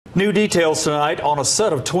New details tonight on a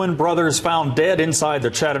set of twin brothers found dead inside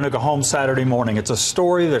the Chattanooga home Saturday morning. It's a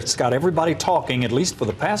story that's got everybody talking, at least for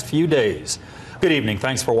the past few days. Good evening.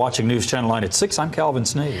 Thanks for watching News Channel 9 at 6. I'm Calvin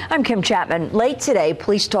Sneed. I'm Kim Chapman. Late today,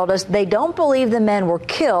 police told us they don't believe the men were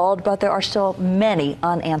killed, but there are still many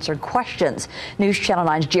unanswered questions. News Channel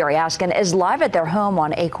 9's Jerry Askin is live at their home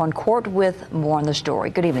on Acorn Court with more on the story.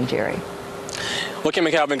 Good evening, Jerry. Well, Kim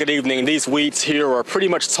and Calvin, good evening. These weeds here are pretty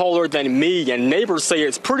much taller than me, and neighbors say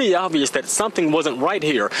it's pretty obvious that something wasn't right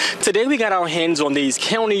here. Today, we got our hands on these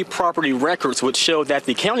county property records, which show that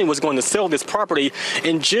the county was going to sell this property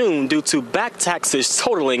in June due to back taxes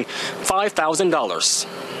totaling $5,000.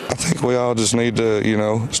 I think we all just need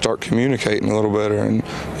to, start communicating a little better and,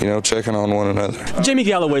 checking on one another. Jimmy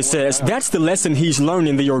Galloway says that's the lesson he's learned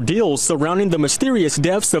in the ordeal surrounding the mysterious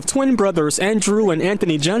deaths of twin brothers Andrew and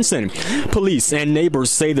Anthony Johnson. Police and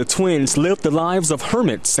neighbors say the twins lived the lives of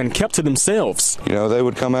hermits and kept to themselves. They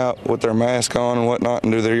would come out with their mask on and whatnot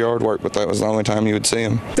and do their yard work, but that was the only time you would see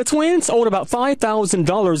them. The twins owed about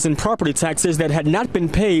 $5,000 in property taxes that had not been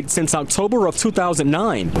paid since October of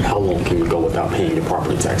 2009. How long can you go without paying your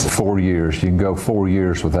property taxes? 4 years. You can go 4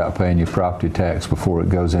 years without paying your property tax before it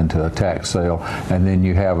goes into a tax sale, and then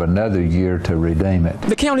you have another year to redeem it.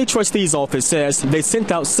 The county trustee's office says they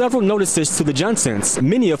sent out several notices to the Johnsons,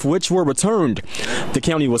 many of which were returned. The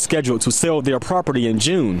county was scheduled to sell their property in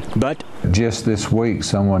June, but just this week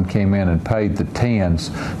someone came in and paid the tens,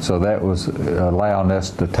 so that was allowing us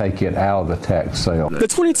to take it out of the tax sale. The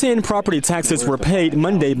 2010 property taxes were paid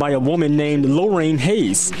Monday by a woman named Loraine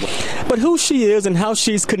Hayes, but who she is and how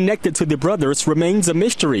she's connected to the brothers remains a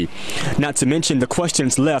mystery. Not to mention the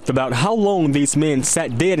questions left about how long these men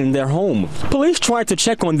sat dead in their home. Police tried to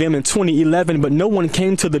check on them in 2011, but no one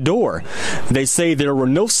came to the door. They say there were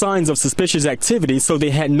no signs of suspicious activity, so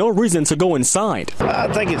they had no reason to go inside. I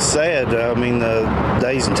think it's sad. I mean, the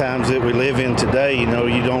days and times that we live in today, you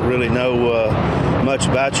don't really know much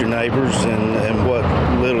about your neighbors, and what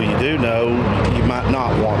little you do know, you might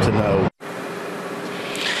not want to know.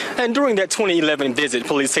 And during that 2011 visit,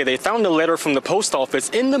 police say they found a letter from the post office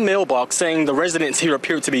in the mailbox saying the residents here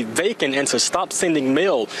appeared to be vacant and to stop sending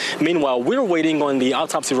mail. Meanwhile, we're waiting on the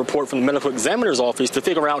autopsy report from the medical examiner's office to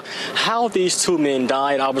figure out how these two men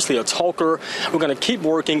died. Obviously a talker. We're going to keep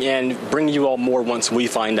working and bring you all more once we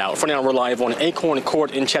find out. For now, we're live on Acorn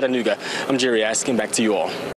Court in Chattanooga. I'm Jerry Askin. Back to you all.